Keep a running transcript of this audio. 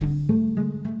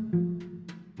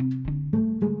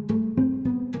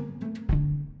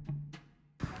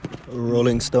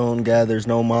rolling stone gathers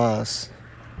no moss.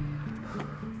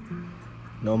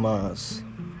 No moss.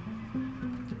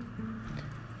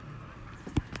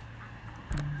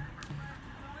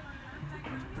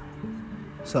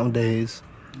 Some days,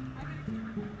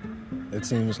 it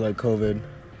seems like COVID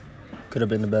could have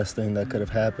been the best thing that could have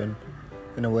happened.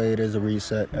 In a way, it is a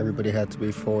reset. Everybody had to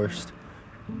be forced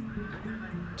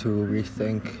to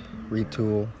rethink,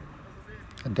 retool,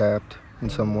 adapt in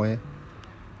some way.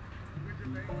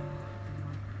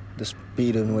 The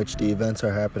speed in which the events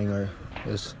are happening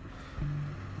is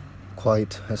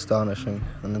quite astonishing,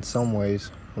 and in some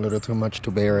ways, a little too much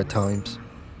to bear at times.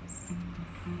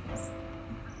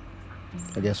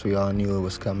 I guess we all knew it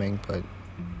was coming, but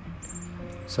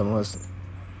some of us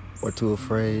were too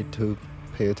afraid to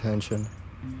pay attention.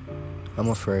 I'm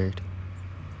afraid.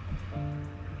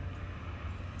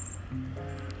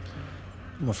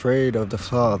 I'm afraid of the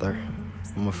Father.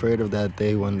 I'm afraid of that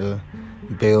day when the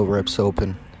veil rips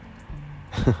open.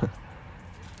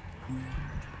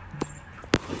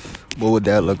 What would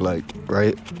that look like,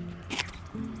 right?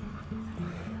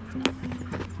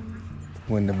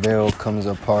 When the veil comes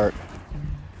apart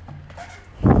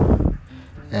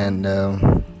and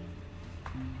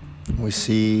we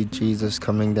see Jesus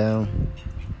coming down.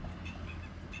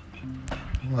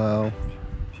 Wow,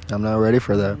 I'm not ready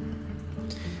for that.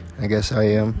 I guess I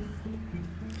am.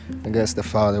 I guess the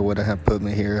Father wouldn't have put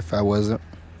me here if I wasn't.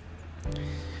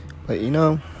 But you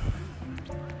know,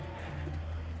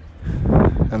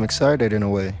 I'm excited in a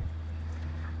way.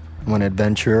 I'm an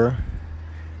adventurer.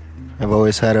 I've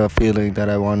always had a feeling that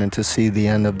I wanted to see the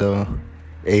end of the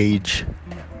age,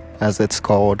 as it's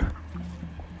called.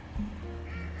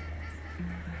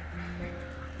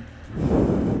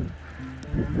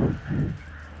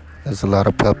 There's a lot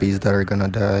of puppies that are gonna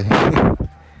die.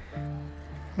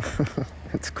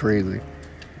 It's crazy.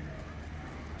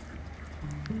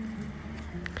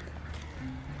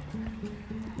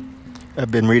 I've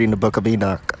been reading the book of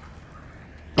Enoch.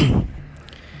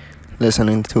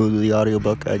 Listening to the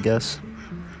audiobook, I guess.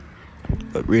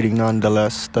 But reading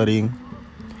nonetheless, studying.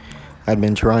 I've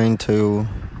been trying to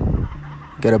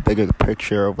get a bigger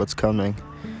picture of what's coming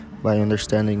by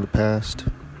understanding the past.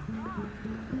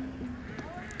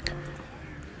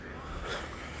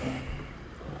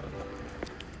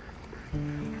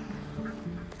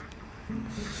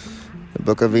 The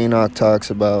book of Enoch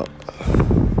talks about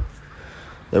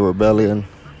the rebellion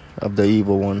of the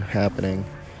evil one happening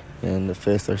in the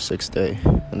 5th or 6th day,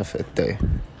 in the 5th day.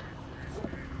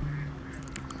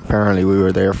 Apparently we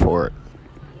were there for it.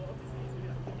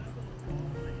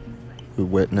 We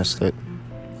witnessed it,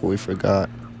 but we forgot.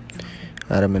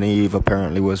 Adam and Eve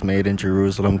apparently was made in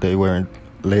Jerusalem. They were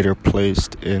later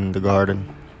placed in the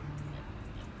garden.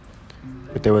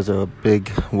 But there was a big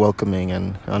welcoming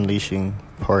and unleashing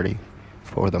party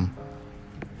for them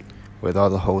with all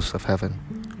the hosts of heaven.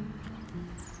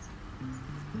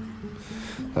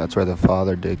 That's where the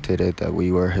Father dictated that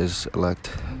we were His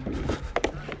elect.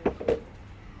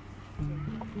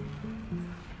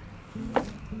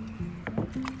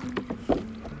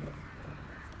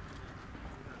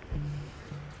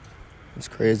 It's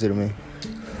crazy to me.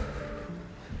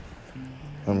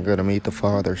 I'm gonna meet the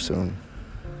Father soon.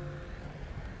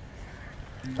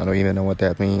 I don't even know what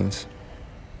that means,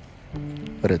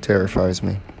 but it terrifies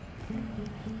me.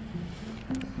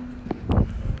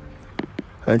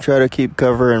 I try to keep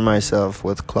covering myself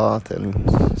with cloth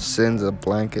and sin's a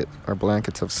blanket, or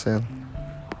blankets of sin.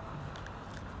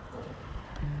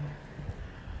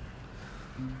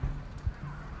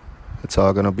 It's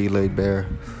all gonna be laid bare.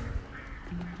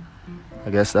 I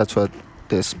guess that's what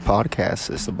this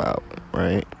podcast is about,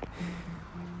 right?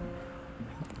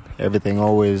 Everything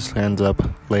always ends up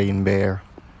laying bare.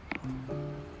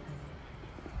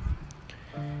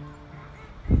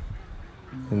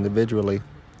 Individually,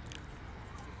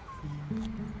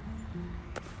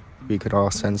 we could all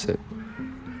sense it.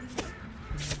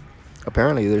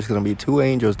 Apparently, there's going to be 2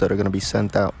 angels that are going to be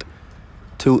sent out.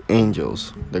 2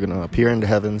 angels. They're going to appear in the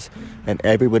heavens, and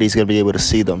everybody's going to be able to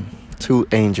see them. 2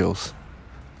 angels.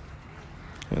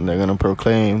 And they're going to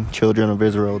proclaim, children of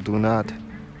Israel, do not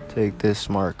take this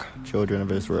mark. Children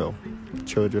of Israel.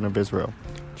 Children of Israel.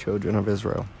 Children of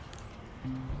Israel.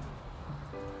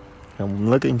 I'm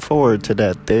looking forward to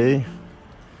that day.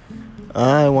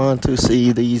 I want to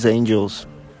see these angels.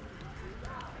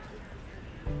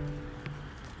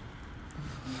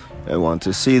 I want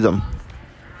to see them.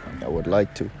 I would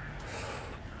like to.